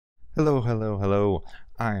Hello, hello, hello.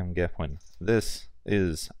 I am Gepwin. This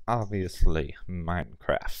is obviously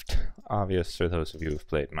Minecraft. Obvious for those of you who've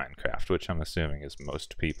played Minecraft, which I'm assuming is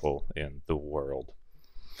most people in the world.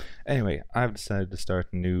 Anyway, I've decided to start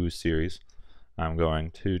a new series. I'm going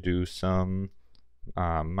to do some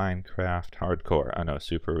Minecraft Hardcore. I know,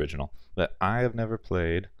 super original. But I have never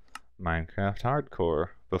played Minecraft Hardcore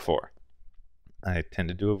before. I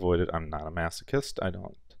tended to avoid it. I'm not a masochist. I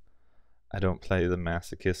don't play the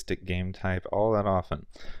masochistic game type all that often.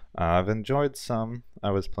 I've enjoyed some. I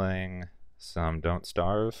was playing some Don't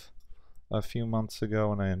Starve a few months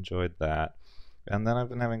ago and I enjoyed that. And then I've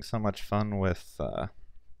been having so much fun with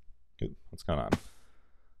what's going on?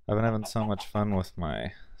 I've been having so much fun with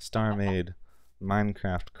my StarMade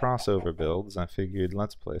Minecraft crossover builds. I figured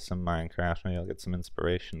let's play some Minecraft, maybe I'll get some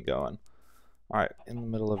inspiration going. Alright, in the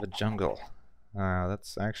middle of a jungle.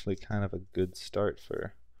 That's actually kind of a good start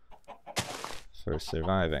for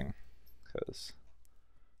surviving, because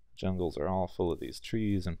jungles are all full of these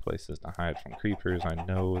trees and places to hide from creepers. I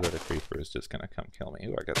know that a creeper is just gonna come kill me.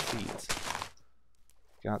 Ooh, I got seeds.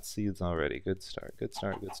 Got seeds already. Good start, good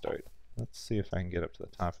start, good start. Let's see if I can get up to the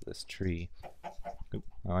top of this tree. Oop,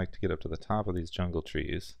 I like to get up to the top of these jungle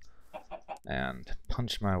trees and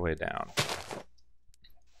punch my way down,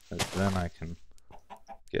 because then I can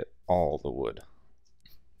get all the wood.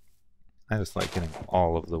 I just like getting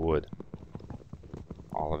all of the wood.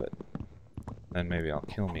 All of it. Then maybe I'll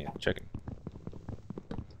kill me a chicken.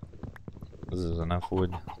 This is enough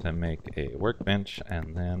wood to make a workbench,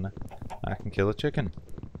 and then I can kill a chicken.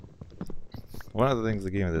 One of the things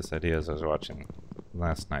that gave me this idea is I was watching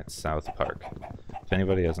last night's South Park. If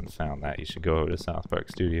anybody hasn't found that, you should go over to South Park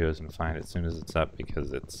Studios and find it as soon as it's up,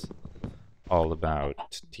 because it's all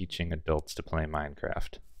about teaching adults to play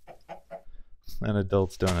Minecraft. And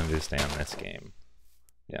adults don't understand this game.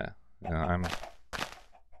 Yeah, I'm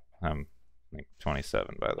like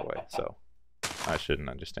 27, by the way, so I shouldn't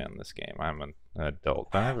understand this game. I'm an adult.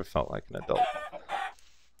 I never felt like an adult.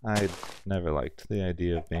 I never liked the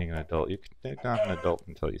idea of being an adult. You're not an adult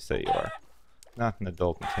until you say you are. Not an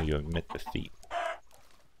adult until you admit defeat.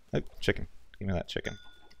 Oh, chicken. Give me that chicken.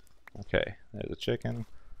 Okay, there's a chicken.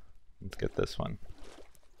 Let's get this one.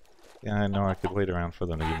 Yeah, I know I could wait around for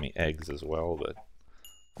them to give me eggs as well, but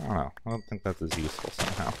I don't know. I don't think that's as useful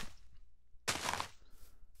somehow.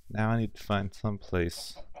 Now I need to find some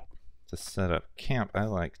place to set up camp. I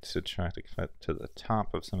like to try to get to the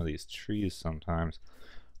top of some of these trees sometimes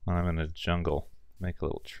when I'm in a jungle. Make a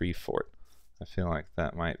little tree fort. I feel like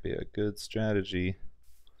that might be a good strategy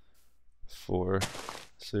for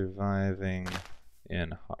surviving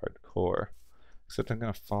in hardcore. Except I'm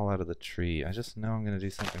gonna fall out of the tree. I just know I'm gonna do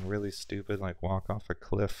something really stupid, like walk off a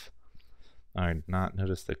cliff. Or not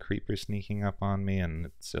notice the creeper sneaking up on me, and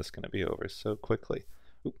it's just gonna be over so quickly.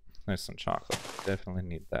 Oop, there's some chocolate. Definitely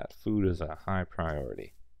need that. Food is a high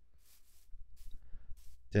priority.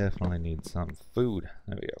 Definitely need some food.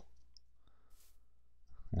 There we go.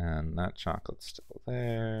 And that chocolate's still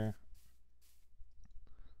there.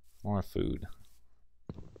 More food.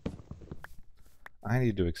 I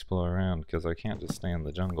need to explore around because I can't just stay in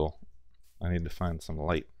the jungle. I need to find some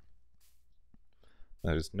light.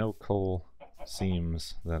 There's no coal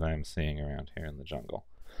seams that I'm seeing around here in the jungle.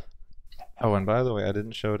 Oh, and by the way, I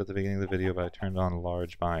didn't show it at the beginning of the video, but I turned on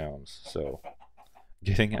large biomes, so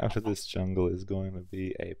getting out of this jungle is going to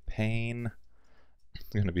be a pain. It's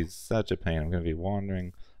going to be such a pain. I'm going to be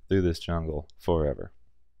wandering through this jungle forever.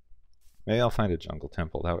 Maybe I'll find a jungle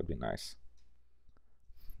temple. That would be nice.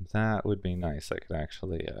 That would be nice. I could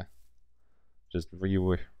actually just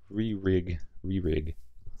re-rig.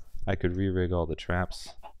 I could re-rig all the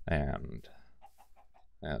traps and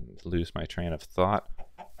lose my train of thought.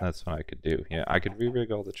 That's what I could do. Yeah, I could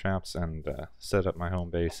re-rig all the traps and set up my home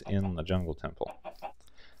base in the jungle temple.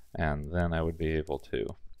 And then I would be able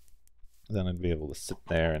to sit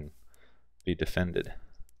there and be defended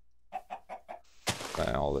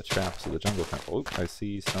by all the traps of the jungle temple. Oop, I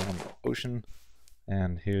see some ocean.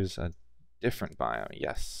 And here's a different biome.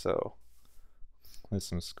 Yes, so there's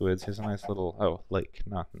some squids. Here's a nice little, lake,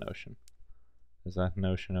 not an ocean. Is that an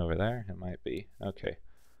ocean over there? It might be. Okay.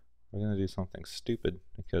 We're gonna do something stupid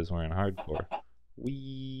because we're in hardcore.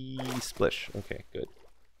 Wee splish. Okay, good.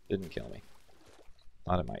 Didn't kill me.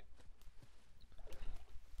 Thought it might.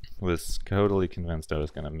 Was totally convinced I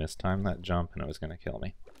was gonna mistime that jump and it was gonna kill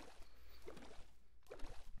me.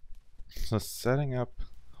 So setting up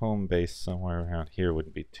home base somewhere around here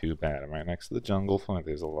wouldn't be too bad. I'm right next to the jungle point.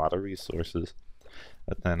 There's a lot of resources.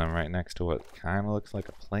 But then I'm right next to what kind of looks like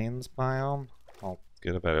a plains biome. I'll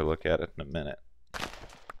get a better look at it in a minute.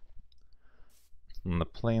 And the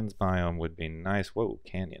plains biome would be nice. Whoa,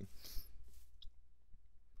 canyon.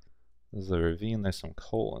 There's a ravine, there's some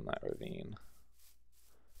coal in that ravine.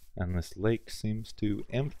 And this lake seems to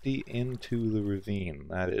empty into the ravine.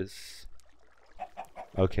 That is...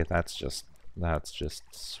 Okay, that's just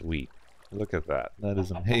sweet. Look at that. That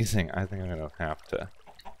is amazing. I think I'm gonna have to...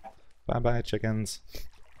 Bye-bye, chickens.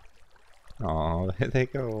 Oh, there they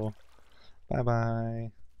go.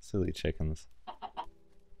 Bye-bye. Silly chickens.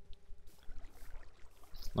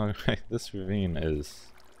 Alright, this ravine is...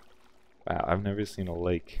 Wow, I've never seen a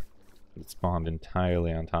lake that spawned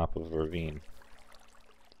entirely on top of a ravine.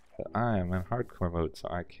 But I am in hardcore mode, so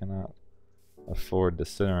I cannot afford to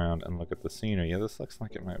sit around and look at the scenery. Yeah, this looks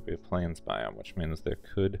like it might be a plains biome, which means there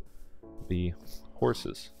could be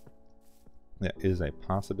horses. There is a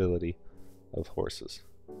possibility of horses.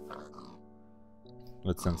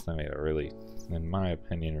 But since they made a really, in my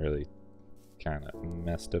opinion, really kind of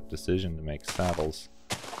messed up decision to make saddles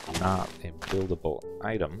not a buildable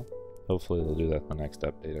item, hopefully they'll do that in the next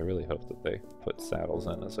update. I really hope that they put saddles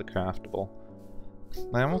in as a craftable.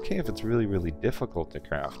 I'm okay if it's really, really difficult to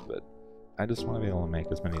craft, but I just want to be able to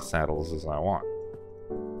make as many saddles as I want.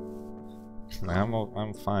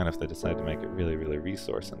 I'm fine if they decide to make it really, really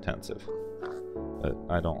resource intensive, but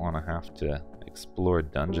I don't want to have to explore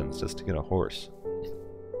dungeons just to get a horse.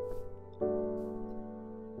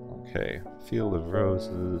 Okay, Field of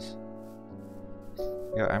Roses.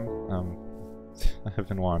 Yeah, I've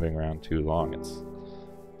been wandering around too long. It's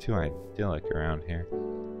too idyllic around here.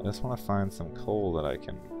 I just want to find some coal that I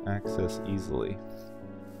can access easily.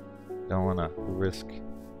 Don't want to risk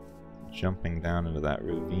jumping down into that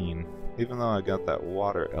ravine, even though I got that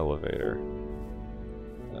water elevator.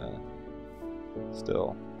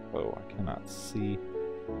 Still, oh, I cannot see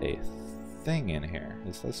a thing in here.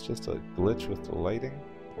 Is this just a glitch with the lighting,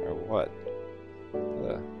 or what?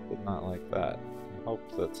 Did not like that. I hope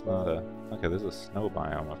that's not a... Okay, there's a snow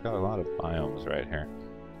biome. I've got a lot of biomes right here.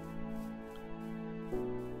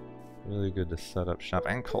 Really good to set up shop.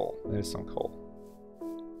 And coal. There's some coal.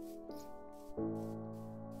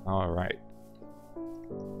 Alright.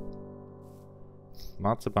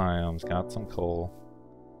 Lots of biomes. Got some coal.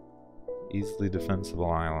 Easily defensible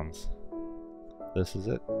islands. This is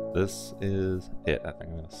it. This is it. I think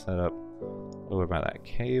I'm going to set up over by that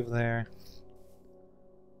cave there.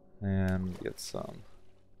 And get some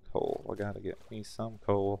coal. I gotta get me some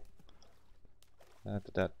coal.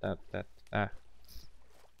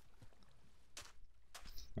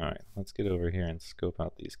 Alright, let's get over here and scope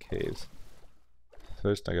out these caves.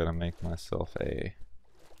 First I gotta make myself a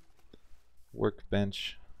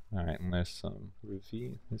workbench. Alright, and there's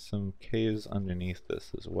some caves underneath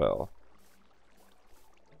this as well.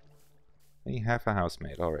 I need half a house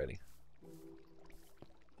made already.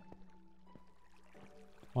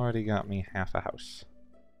 Already got me half a house.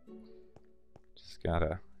 Just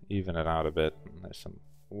gotta even it out a bit. And there's some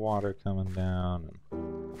water coming down,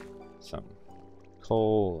 and some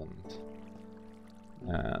coal,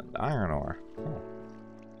 and iron ore. Oh.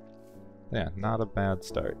 Yeah, not a bad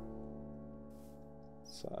start.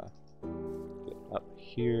 Let's get up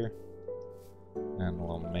here, and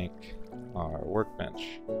we'll make our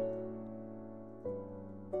workbench.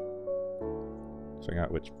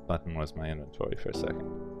 Forgot which button was my inventory for a second.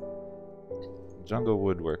 Jungle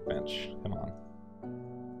wood workbench. Come on.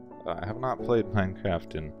 I have not played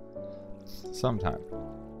Minecraft in some time.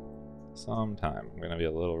 I'm gonna be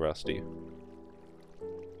a little rusty.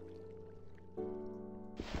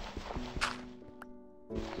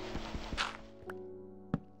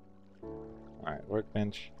 Alright,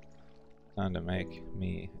 workbench. Time to make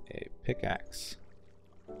me a pickaxe.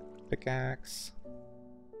 Pickaxe.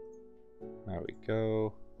 There we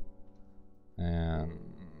go. And...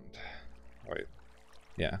 wait.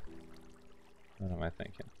 Yeah. What am I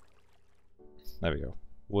thinking? There we go.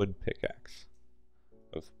 Wood pickaxe.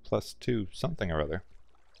 With +2 something or other.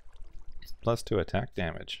 +2 attack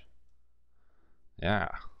damage. Yeah.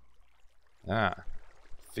 Yeah.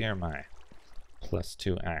 Fear my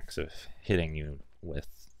 +2 axe of hitting you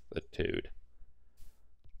with the dude.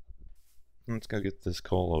 Let's go get this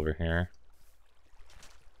coal over here.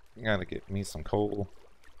 Gotta get me some coal.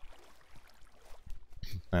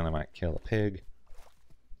 Then I might kill a pig.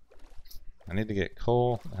 I need to get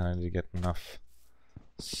coal, and I need to get enough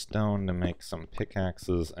stone to make some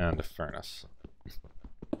pickaxes and a furnace.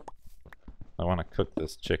 I want to cook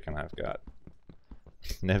this chicken I've got.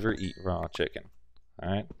 Never eat raw chicken.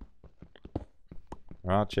 Alright?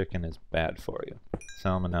 Raw chicken is bad for you.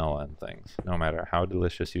 Salmonella and things. No matter how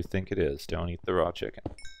delicious you think it is, don't eat the raw chicken.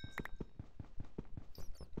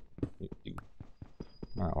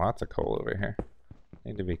 Lots of coal over here.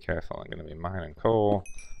 Need to be careful. I'm going to be mining coal.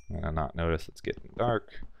 I'm going to not notice it's getting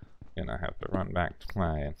dark. I'm gonna have to run back to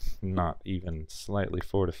my not even slightly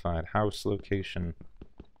fortified house location.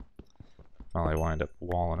 While I wind up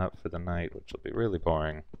walling up for the night, which will be really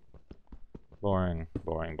boring. Boring,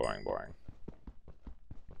 boring, boring, boring.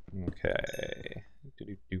 Okay.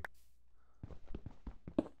 Doo-doo-doo.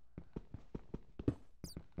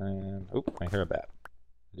 And, oh, I hear a bat.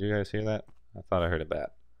 Did you guys hear that? I thought I heard a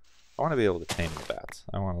bat. I want to be able to tame the bats.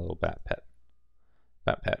 I want a little bat pet.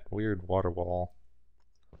 Bat pet. Weird water wall.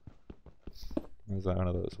 Is that one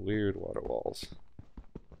of those weird water walls?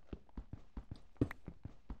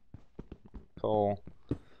 Coal.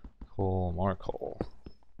 Coal, more coal.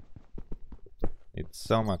 Need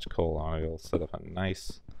so much coal. I want to be able to set up a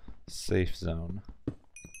nice, safe zone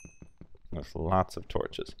with lots of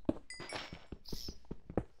torches.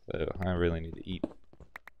 So I really need to eat.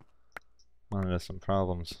 Run into some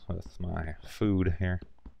problems with my food here.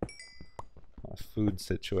 My food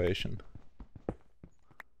situation.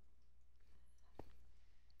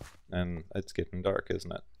 And it's getting dark,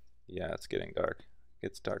 isn't it? Yeah, it's getting dark. It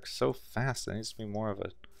gets dark so fast. There needs to be more of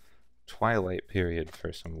a twilight period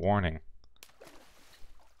for some warning.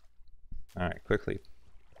 Alright, quickly.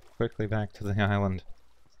 Quickly back to the island.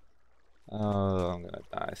 Oh, I'm gonna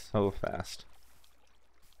die so fast.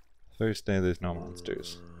 First day there's no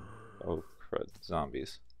monsters. Oh crud,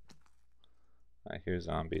 zombies. I hear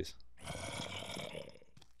zombies.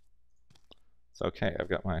 It's okay, I've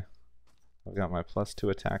got my +2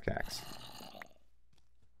 attack axe.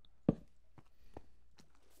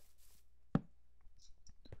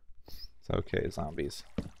 It's okay, zombies.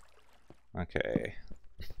 Okay.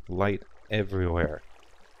 Light everywhere.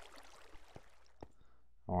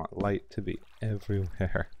 I want light to be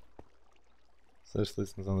everywhere. Especially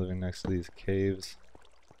since I'm living next to these caves.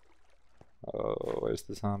 Oh, where's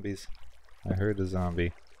the zombies? I heard a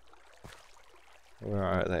zombie. Where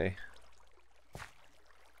are they?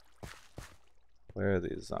 Where are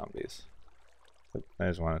these zombies? Oh,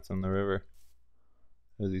 there's one. It's in the river.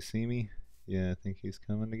 Does he see me? Yeah, I think he's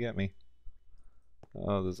coming to get me.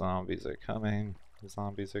 Oh, the zombies are coming. The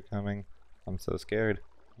zombies are coming. I'm so scared.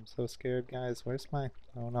 I'm so scared, guys. Where's my...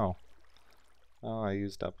 Oh, no. Oh, I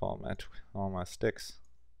used up all my sticks.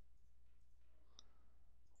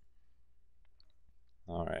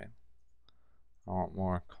 Alright. I want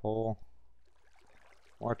more coal.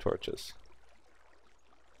 More torches.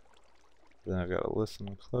 Then I've got to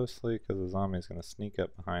listen closely because the zombie's going to sneak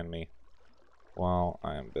up behind me while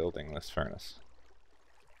I am building this furnace.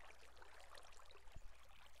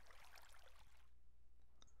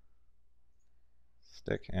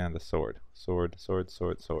 Stick and a sword. Sword, sword,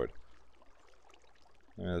 sword, sword.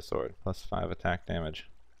 Give me the sword. +5 attack damage.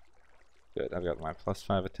 Good, I've got my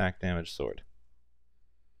 +5 attack damage sword.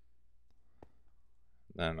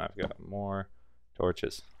 Then I've got more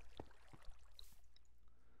torches.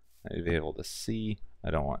 I need to be able to see. I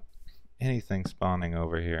don't want anything spawning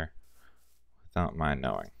over here without my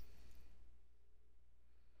knowing.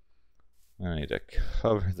 I need to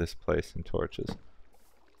cover this place in torches.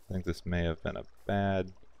 I think this may have been a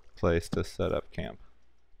bad place to set up camp.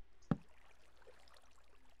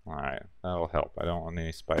 Alright, that'll help. I don't want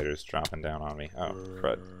any spiders dropping down on me. Oh,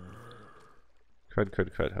 crud. Crud,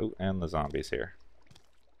 crud, crud. Oh, and the zombies here.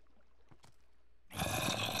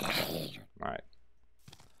 Alright.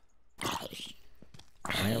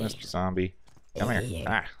 Come here, Mr. Zombie. Come here.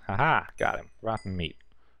 Ah, haha, got him. Rotten meat.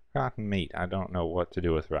 Rotten meat. I don't know what to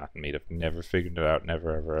do with rotten meat. I've never figured it out.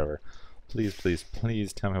 Never, ever, ever. Please, please,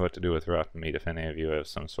 please tell me what to do with rotten meat if any of you have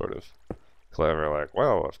some sort of clever, like,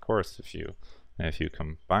 well, of course, if you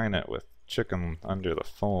combine it with chicken under the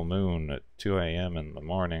full moon at 2 a.m. in the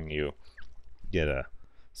morning, you get a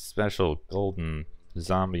special golden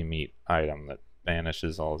zombie meat item that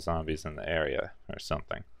banishes all zombies in the area or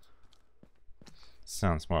something.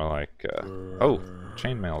 Sounds more like, oh,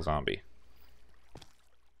 chainmail zombie.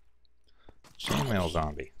 Chainmail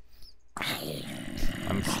zombie.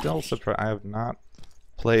 I'm still surprised. I have not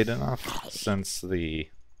played enough since the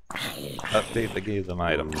update that gave them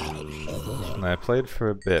items. And I played for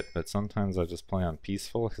a bit, but sometimes I just play on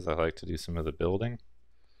peaceful because I like to do some of the building.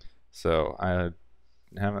 So I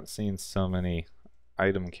haven't seen so many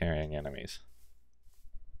item carrying enemies.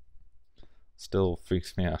 Still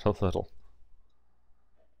freaks me out a little.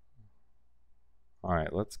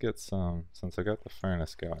 Alright, let's get some, since I got the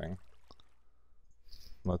furnace going,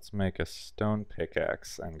 let's make a stone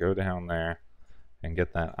pickaxe and go down there and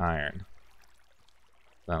get that iron.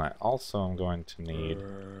 Then I also am going to need...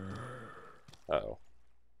 Uh-oh.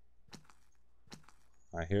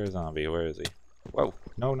 I hear a zombie. Where is he? Whoa!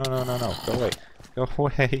 No, no, no, no, no! Go away! Go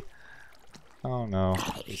away! Oh no,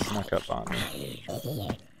 he snuck up on me.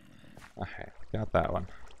 Okay, got that one.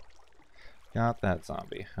 Got that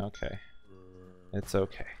zombie. Okay. It's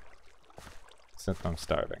okay. Except I'm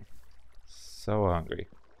starving. So hungry.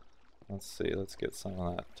 Let's see, let's get some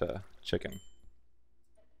of that chicken.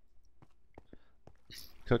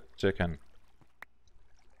 Cooked chicken.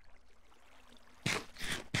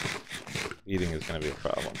 Eating is going to be a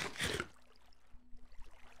problem.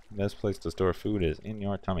 Best place to store food is in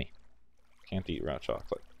your tummy. Can't eat raw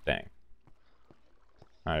chocolate. Dang.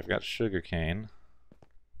 Alright, I've got sugarcane.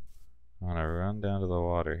 I'm going to run down to the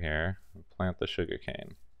water here and plant the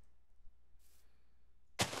sugarcane.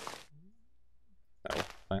 Oh,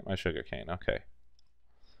 plant my sugarcane. Okay.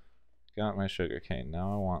 Got my sugarcane.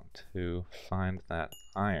 Now I want to find that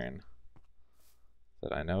iron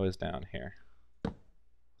that I know is down here.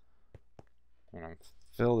 I'm going to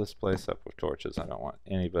fill this place up with torches. I don't want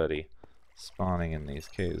anybody spawning in these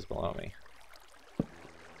caves below me.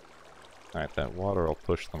 Alright, that water will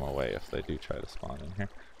push them away if they do try to spawn in here.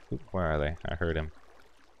 Oop, where are they? I heard him.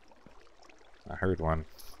 I heard one.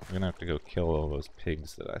 I'm gonna have to go kill all those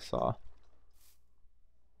pigs that I saw.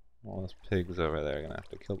 All those pigs over there, I'm gonna have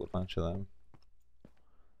to kill a bunch of them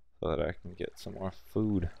so that I can get some more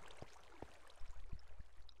food.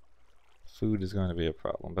 Food is going to be a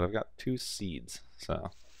problem, but I've got 2 seeds,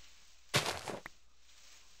 so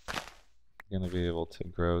I'm gonna be able to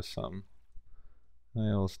grow some.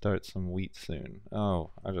 I'll start some wheat soon.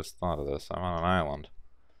 Oh, I just thought of this. I'm on an island,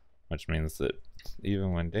 which means that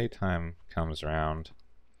even when daytime comes around,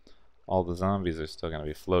 all the zombies are still going to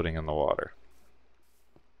be floating in the water.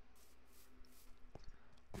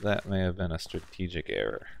 That may have been a strategic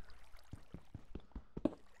error.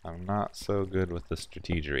 I'm not so good with the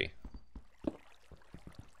strategery.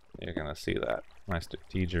 You're going to see that. My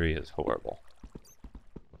strategery is horrible.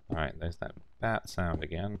 Alright, there's that bat sound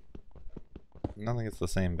again. I don't think it's the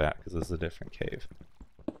same bat because this is a different cave.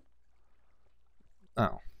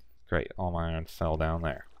 Oh, great. All my iron fell down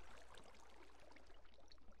there.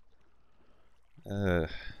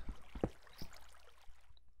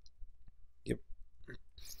 Yep.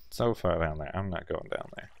 So far down there. I'm not going down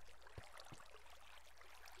there.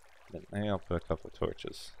 But maybe I'll put a couple of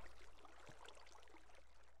torches.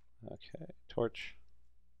 Okay, torch.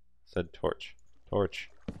 Said torch.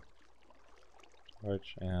 Torch.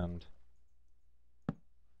 Torch and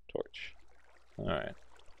torch. Alright.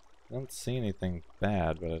 I don't see anything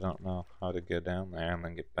bad, but I don't know how to get down there and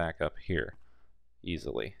then get back up here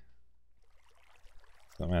easily.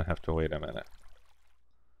 So I might have to wait a minute.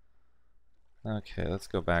 Okay, let's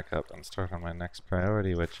go back up and start on my next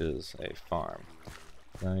priority, which is a farm.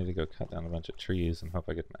 I need to go cut down a bunch of trees and hope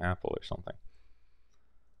I get an apple or something.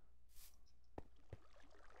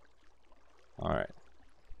 Alright.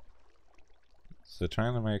 So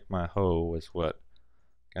trying to make my hoe was what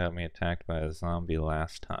got me attacked by a zombie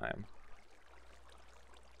last time.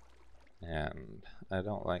 And I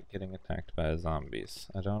don't like getting attacked by zombies.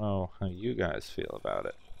 I don't know how you guys feel about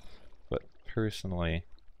it, but personally,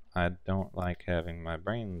 I don't like having my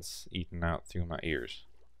brains eaten out through my ears.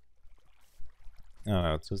 I don't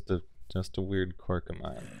know, it's just a weird quirk of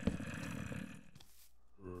mine.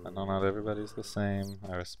 I know not everybody's the same.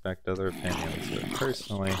 I respect other opinions, but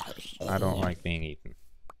personally, I don't like being eaten.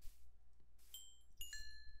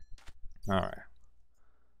 Alright.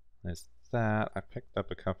 There's that. I picked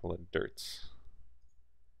up a couple of dirts.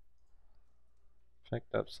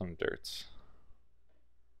 Picked up some dirts.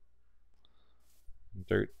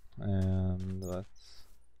 Dirt, and let's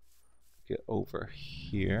get over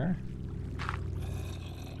here.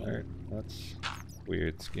 Dirt, that's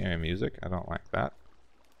weird, scary music. I don't like that.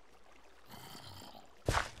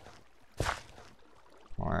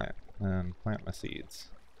 Alright, and plant my seeds.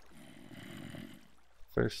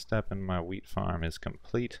 First step in my wheat farm is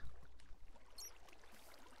complete.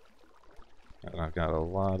 And I've got a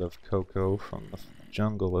lot of cocoa from the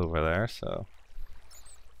jungle over there, so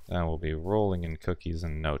that will be rolling in cookies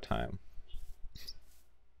in no time.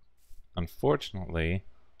 Unfortunately,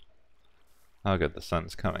 oh good, the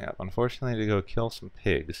sun's coming up. Unfortunately, I need to go kill some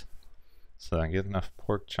pigs so I can get enough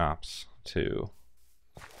pork chops to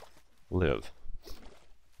live.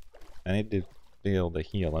 I need to be able to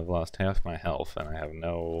heal. I've lost half my health and I have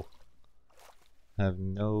no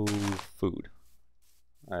food.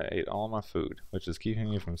 I ate all my food, which is keeping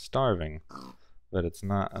me from starving, but it's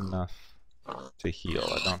not enough to heal.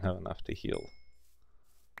 I don't have enough to heal.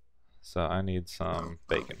 So I need some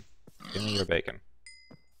bacon. Give me your bacon.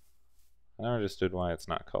 I never understood why it's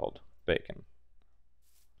not called bacon.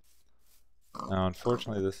 Now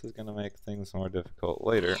unfortunately this is going to make things more difficult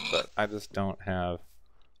later, but I just don't have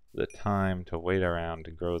the time to wait around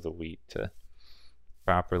to grow the wheat, to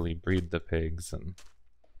properly breed the pigs and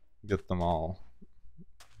get them all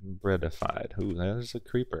Breadified. Ooh, there's a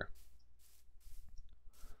creeper.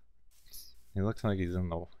 He looks like he's in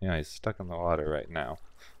the... Yeah, he's stuck in the water right now.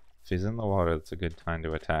 If he's in the water, that's a good time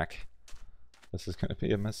to attack. This is gonna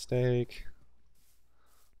be a mistake.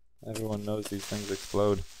 Everyone knows these things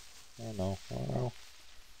explode. Oh no, oh no.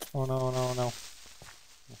 Oh no, no, no.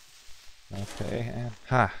 Okay, and...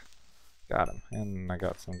 Ha! Got him. And I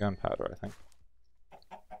got some gunpowder, I think.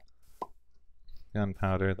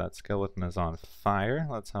 Gunpowder, that skeleton is on fire.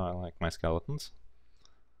 That's how I like my skeletons.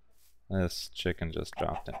 This chicken just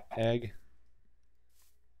dropped an egg.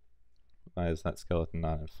 Why is that skeleton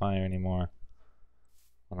not on fire anymore?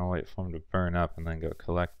 I'm gonna wait for him to burn up and then go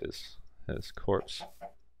collect his corpse.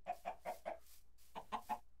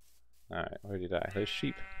 Alright, where'd he die? There's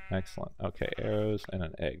sheep. Excellent. Okay, arrows and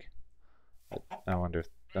an egg. I wonder if...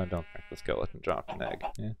 I don't think the skeleton dropped an egg.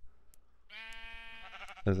 Yeah.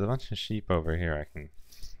 There's a bunch of sheep over here. I can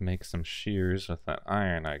make some shears with that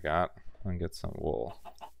iron I got and get some wool.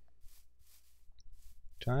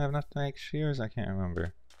 Do I have enough to make shears? I can't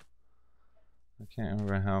remember. I can't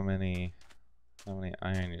remember how many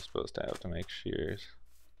iron you're supposed to have to make shears.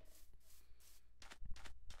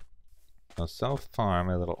 So far,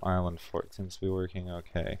 my little island fort seems to be working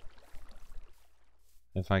okay.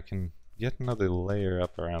 If I can get another layer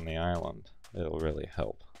up around the island, it'll really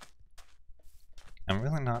help. I'm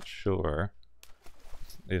really not sure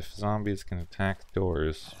if zombies can attack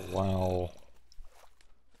doors while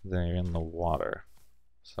they're in the water.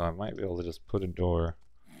 So I might be able to just put a door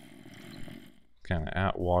kind of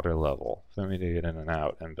at water level for me to get in and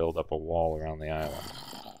out and build up a wall around the island.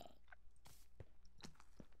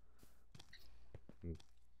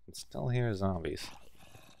 I still hear zombies.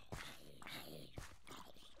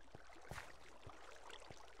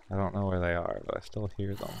 I don't know where they are, but I still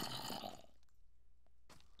hear them.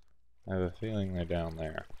 I have a feeling they're down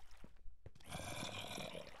there.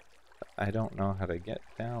 I don't know how to get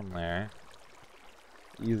down there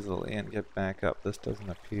easily and get back up. This doesn't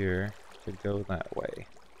appear to go that way.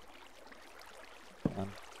 Come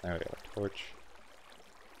on. There we go. Torch.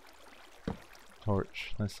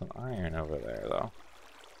 Torch. There's some iron over there, though.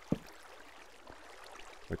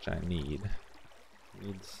 Which I need.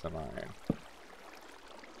 Need some iron.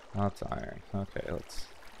 Lots of iron. Okay, let's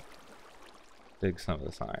dig some of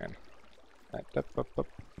this iron. Up.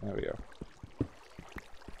 There we go.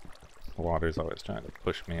 The water's always trying to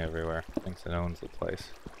push me everywhere. Thinks it owns the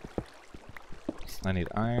place. I need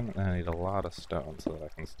iron, and I need a lot of stone so that I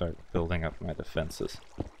can start building up my defenses.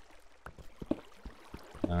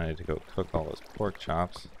 Now I need to go cook all those pork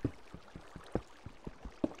chops.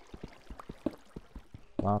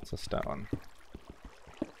 Lots of stone.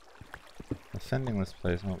 Defending this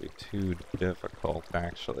place won't be too difficult,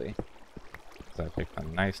 actually, because I picked a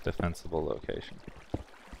nice defensible location.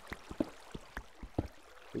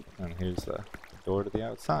 Oop, and here's the door to the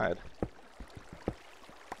outside.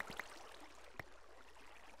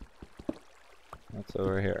 What's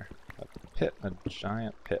over here? A pit, a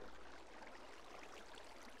giant pit.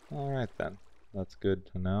 Alright then, that's good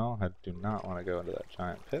to know. I do not want to go into that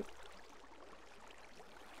giant pit.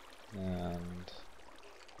 And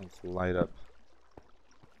let's light up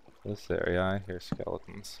this area. I hear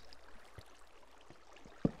skeletons.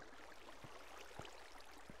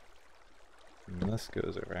 And this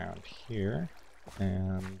goes around here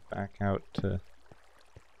and back out to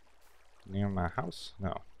near my house.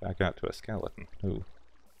 No, back out to a skeleton. Ooh.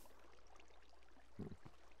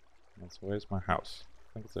 Where's my house?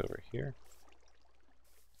 I think it's over here.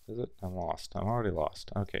 Is it? I'm lost. I'm already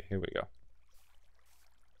lost. Okay, here we go.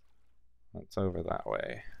 That's over that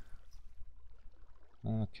way.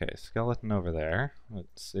 Okay, skeleton over there.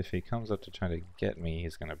 If he comes up to try to get me,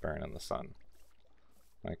 he's gonna burn in the sun.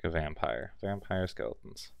 Like a vampire. Vampire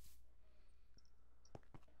skeletons.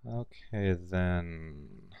 Okay, then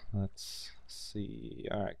let's see.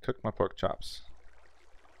 Alright, cook my pork chops.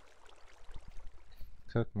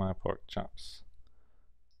 Cook my pork chops.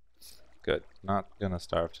 Good. Not gonna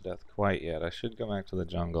starve to death quite yet. I should go back to the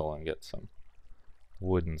jungle and get some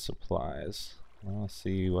wooden supplies. I'll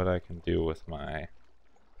see what I can do with my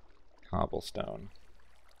cobblestone.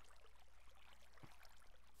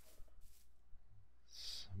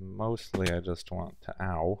 Mostly I just want to...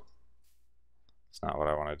 Ow. It's not what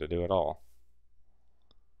I wanted to do at all.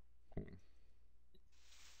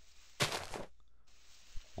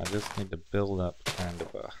 I just need to build up kind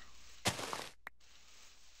of a...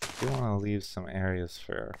 I do want to leave some areas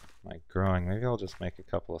for my growing. Maybe I'll just make a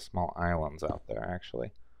couple of small islands out there,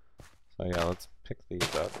 actually. So yeah, let's pick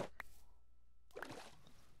these up.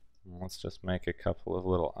 And let's just make a couple of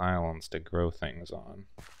little islands to grow things on.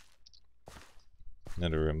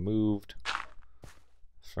 That are removed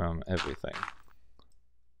from everything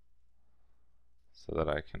so that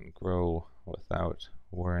I can grow without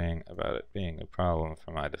worrying about it being a problem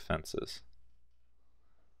for my defenses.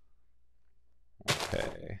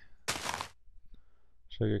 Okay.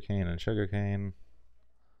 Sugarcane and sugarcane.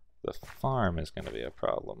 The farm is going to be a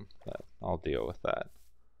problem, but I'll deal with that.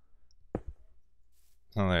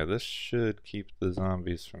 So there, this should keep the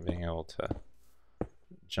zombies from being able to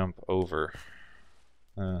jump over.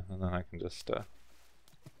 And then I can just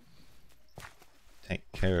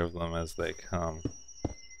take care of them as they come.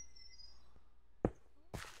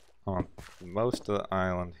 I want most of the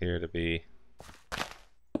island here to be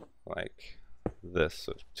like this,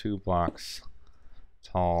 so 2 blocks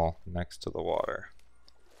tall next to the water.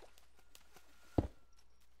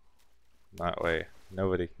 That way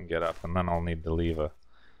nobody can get up, and then I'll need to leave a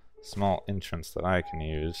small entrance that I can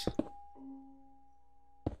use.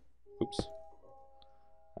 Oops.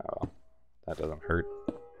 Oh well, that doesn't hurt.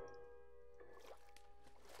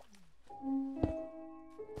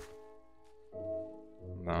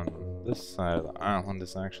 And on this side of the island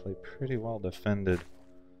is actually pretty well defended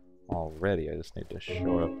already. I just need to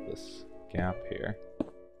shore up this gap here.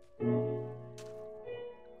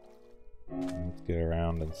 Let's get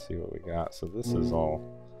around and see what we got. So this is all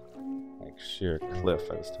like sheer cliff.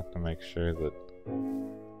 I just have to make sure that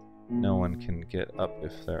no one can get up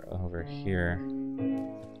if they're over here.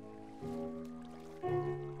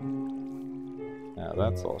 Now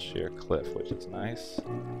that's all sheer cliff, which is nice.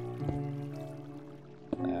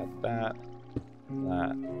 Add that,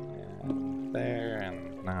 and there,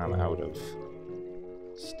 and now I'm out of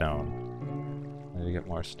stone. I need to get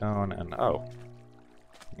more stone, and oh,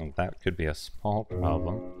 well, that could be a small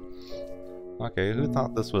problem. Okay, who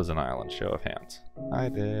thought this was an island? Show of hands. I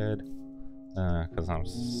did. Because I'm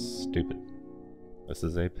stupid. This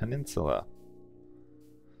is a peninsula,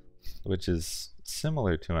 which is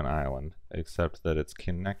similar to an island, except that it's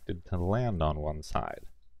connected to land on one side.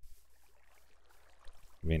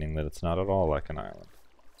 Meaning that it's not at all like an island.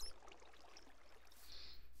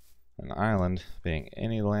 An island being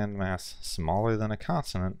any landmass smaller than a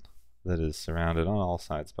continent that is surrounded on all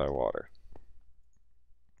sides by water.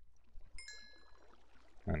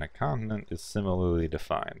 And a continent is similarly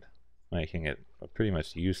defined, making it a pretty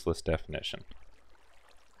much useless definition.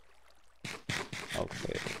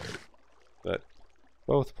 Okay, but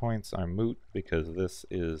both points are moot because this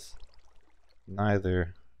is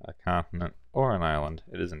neither a continent or an island.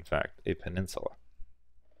 It is in fact a peninsula.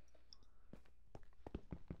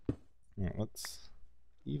 Right, let's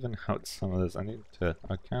even out some of this. I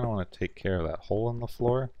kind of want to take care of that hole in the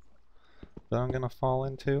floor that I'm going to fall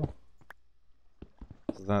into.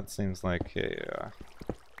 So that seems like a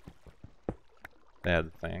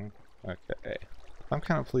bad thing. Okay. I'm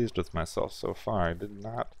kind of pleased with myself so far. I did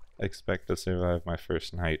not expect to survive my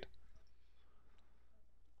first night.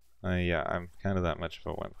 Yeah, I'm kind of that much of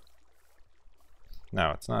a wimp.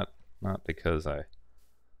 No, it's not because I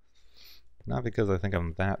think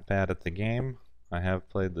I'm that bad at the game. I have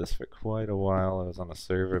played this for quite a while. I was on a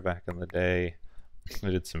server back in the day. I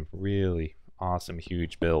did some really awesome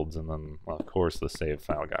huge builds, and then of course the save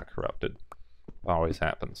file got corrupted. Always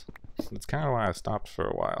happens. That's kind of why I stopped for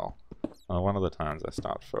a while. One of the times I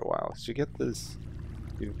stopped for a while. You get this,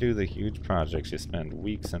 you do the huge projects, you spend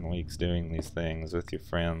weeks and weeks doing these things with your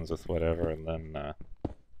friends, with whatever, and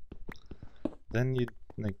then you,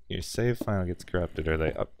 like, your save file gets corrupted, or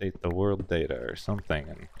they update the world data or something,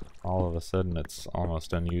 and all of a sudden it's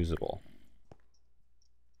almost unusable.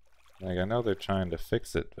 Like, I know they're trying to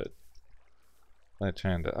fix it, but they're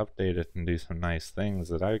trying to update it and do some nice things.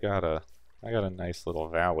 That I got a nice little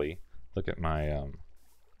valley. Look at my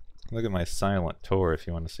silent tour if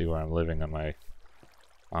you want to see where I'm living on my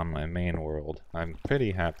main world. I'm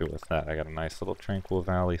pretty happy with that. I got a nice little tranquil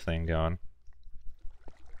valley thing going.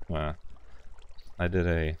 I did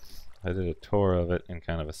a tour of it in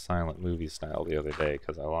kind of a silent movie style the other day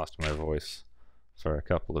because I lost my voice for a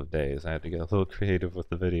couple of days. I had to get a little creative with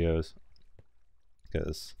the videos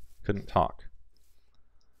because I couldn't talk.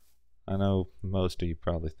 I know most of you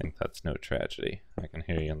probably think that's no tragedy. I can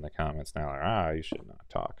hear you in the comments now, like, you should not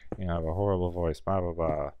talk. You have a horrible voice, blah blah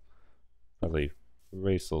blah. Probably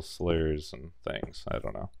racial slurs and things, I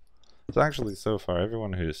don't know. So actually, so far,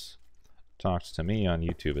 everyone who's talked to me on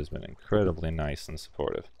YouTube has been incredibly nice and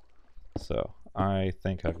supportive. So I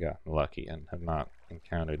think I've gotten lucky and have not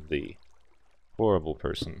encountered the horrible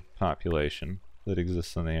person population that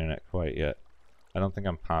exists on the internet quite yet. I don't think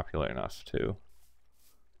I'm popular enough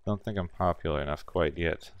quite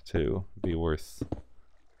yet to be worth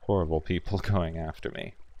horrible people going after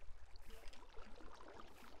me.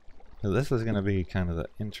 This is going to be kind of the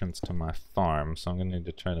entrance to my farm, so I'm going to need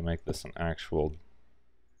to try to make this an actual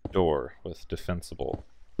door with defensibleness.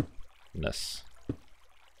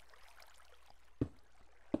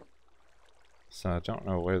 So I don't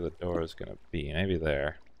know where the door is going to be. Maybe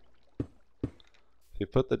there. If you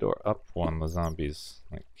put the door up one, the zombies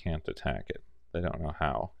can't attack it. They don't know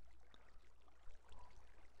how.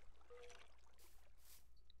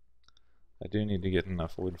 I do need to get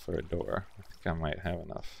enough wood for a door. I think I might have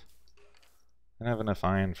enough. I have enough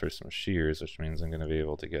iron for some shears, which means I'm going to be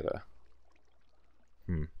able to get a...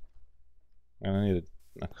 I need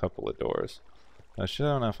a couple of doors. I should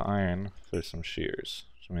have enough iron for some shears,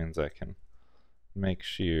 which means I can make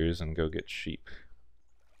shears and go get sheep.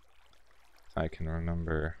 If I can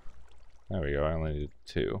remember... There we go, I only need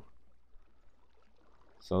 2.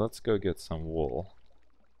 So let's go get some wool.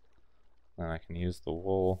 Then I can use the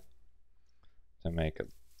wool to make a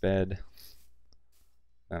bed.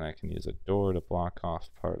 Then I can use a door to block off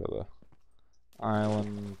part of the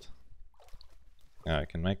island. Yeah, I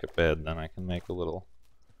can make a bed, then I can make a little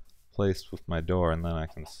place with my door, and then I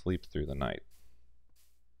can sleep through the night.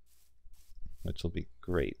 Which will be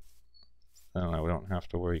great. Then I don't have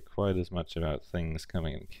to worry quite as much about things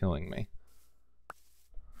coming and killing me.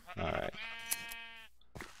 Alright.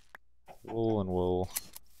 Wool and wool.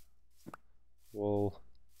 Wool.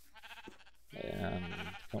 And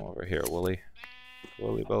come over here, Wooly.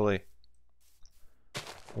 Wooly bully.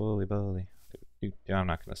 Wooly bully. I'm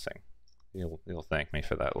not gonna sing. You'll thank me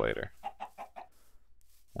for that later.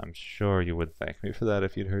 I'm sure you would thank me for that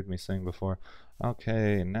if you'd heard me sing before.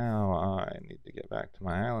 Okay, now I need to get back to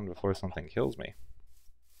my island before something kills me.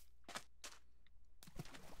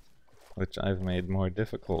 Which I've made more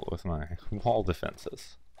difficult with my wall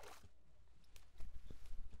defenses.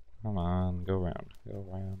 Come on, go round, go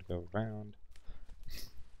round, go round.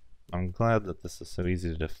 I'm glad that this is so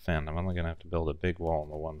easy to defend. I'm only going to have to build a big wall on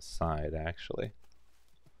the one side, actually.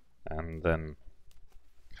 And then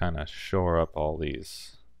kind of shore up all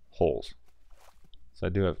these holes. So I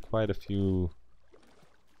do have quite a few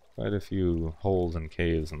holes and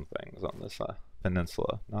caves and things on this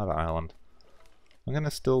peninsula, not island. I'm going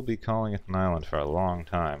to still be calling it an island for a long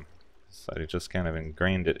time. So I just kind of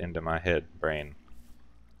ingrained it into my head brain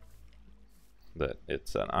that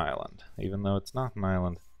it's an island, even though it's not an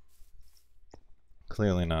island.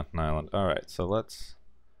 Clearly not an island. Alright, so let's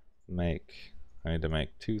make... I need to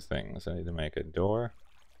make 2 things. I need to make a door,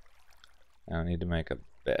 and I need to make a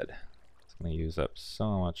bed. It's going to use up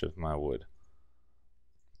so much of my wood.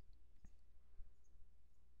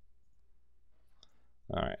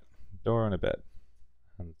 Alright, door and a bed.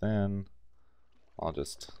 And then I'll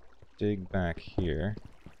just dig back here.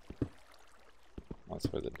 That's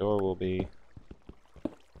where the door will be.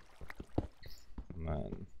 And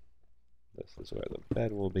then this is where the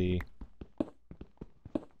bed will be.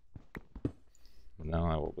 Now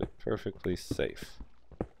I will be perfectly safe.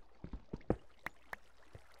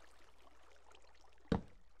 Get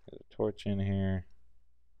a torch in here.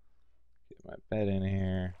 Get my bed in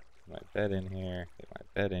here. Get my bed in here. Get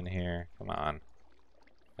my bed in here. Come on.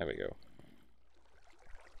 There we go.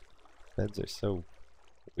 Beds are so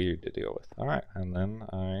weird to deal with. Alright, and then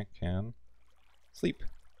I can sleep.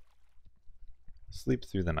 Sleep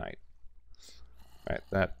through the night. Alright,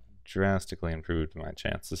 that drastically improved my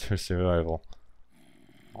chances for survival.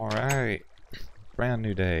 Alright, brand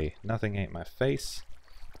new day. Nothing ate my face.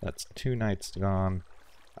 That's 2 nights gone.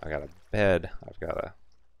 I got a bed. I've got a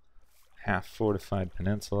half fortified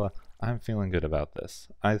peninsula. I'm feeling good about this.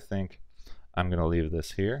 I think I'm going to leave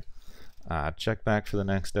this here. Check back for the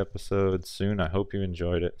next episode soon. I hope you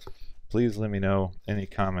enjoyed it. Please let me know any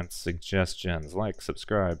comments, suggestions, like,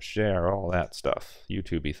 subscribe, share, all that stuff.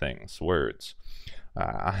 YouTube-y things, words.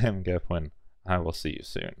 I am Gepwin. I will see you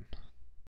soon.